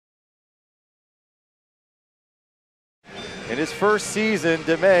in his first season,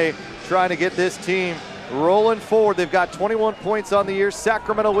 DeMay trying to get this team rolling forward. They've got 21 points on the year,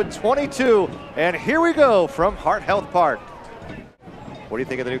 Sacramento with 22, and here we go from Heart Health Park. What do you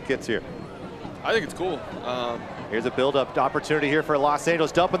think of the new kits here? I think it's cool. Here's a build-up opportunity here for Los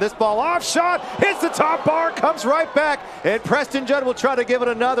Angeles, dumping this ball off, shot, hits the top bar, comes right back, and Preston Judd will try to give it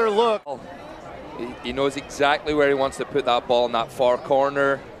another look. He knows exactly where he wants to put that ball in that far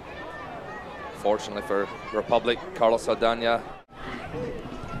corner. Fortunately for Republic, Carlos Saldana.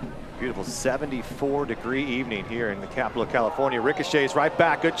 Beautiful 74-degree evening here in the capital of California. Ricochets right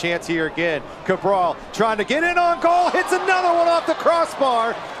back, good chance here again. Cabral trying to get in on goal, hits another one off the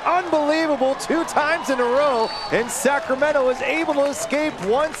crossbar. Unbelievable, 2 times in a row, and Sacramento is able to escape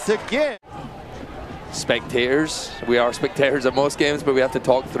once again. Spectators, we are spectators at most games, but we have to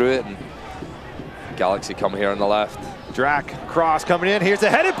talk through it. And Galaxy come here on the left. Drac cross coming in, here's a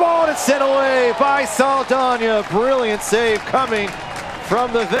headed ball, and it's sent away by Saldana. Brilliant save coming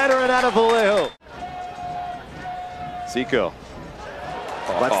from the veteran out of Vallejo. Zico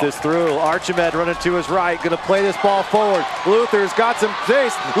lets this through. Archimed running to his right, gonna play this ball forward. Luther's got some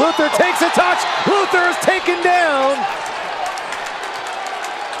pace. Luther takes a touch. Luther is taken down.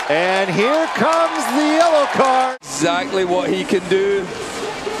 And here comes the yellow card. Exactly what he can do.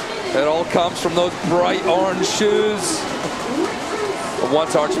 It all comes from those bright orange shoes. But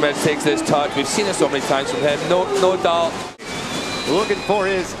once Archimed takes this touch, we've seen it so many times from him, no doubt. Looking for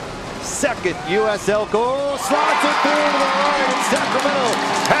his second USL goal, slots it through to the right, and Sacramento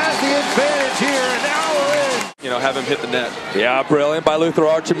has the advantage here, and now we're in. You know, have him hit the net. Yeah, brilliant by Luther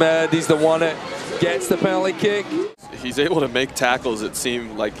Archimed. He's the one that gets the penalty kick. He's able to make tackles that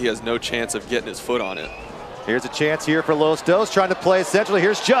seem like he has no chance of getting his foot on it. Here's a chance here for Los Dos, trying to play centrally.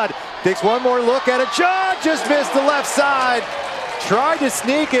 Here's Judd, takes one more look at it. Judd just missed the left side. Tried to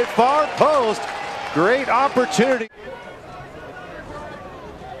sneak it far post. Great opportunity.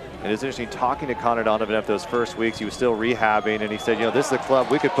 And it's interesting talking to Connor Donovan after those first weeks. He was still rehabbing, and he said, you know, this is a club,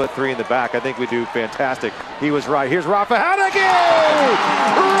 we could put 3 in the back. I think we do fantastic. He was right. Here's Rafa Jauregui!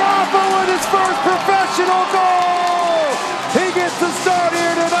 Rafa with his first professional goal! He gets the start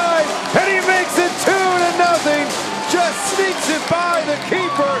here tonight, and he makes it 2-0. Just sneaks it by the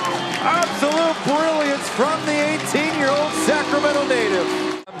keeper. Absolute brilliance from the 18-year-old Sacramento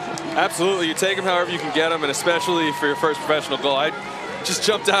native. Absolutely, you take him however you can get him, and especially for your first professional goal. I just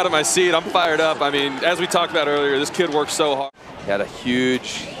jumped out of my seat. I'm fired up. I mean, as we talked about earlier, this kid works so hard. He had a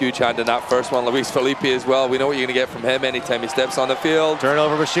huge hand in that first one. Luis Felipe as well. We know what you're going to get from him anytime he steps on the field.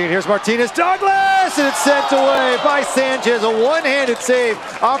 Turnover machine. Here's Martinez Douglas, and it's sent away by Sanchez. A one-handed save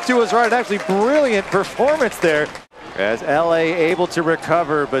off to his right. Actually, brilliant performance there. As LA able to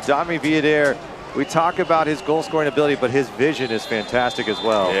recover, but Dami Villader, we talk about his goal-scoring ability, but his vision is fantastic as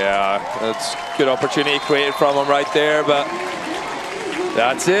well. Yeah, that's good opportunity created from him right there, but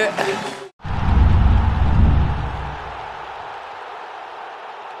that's it.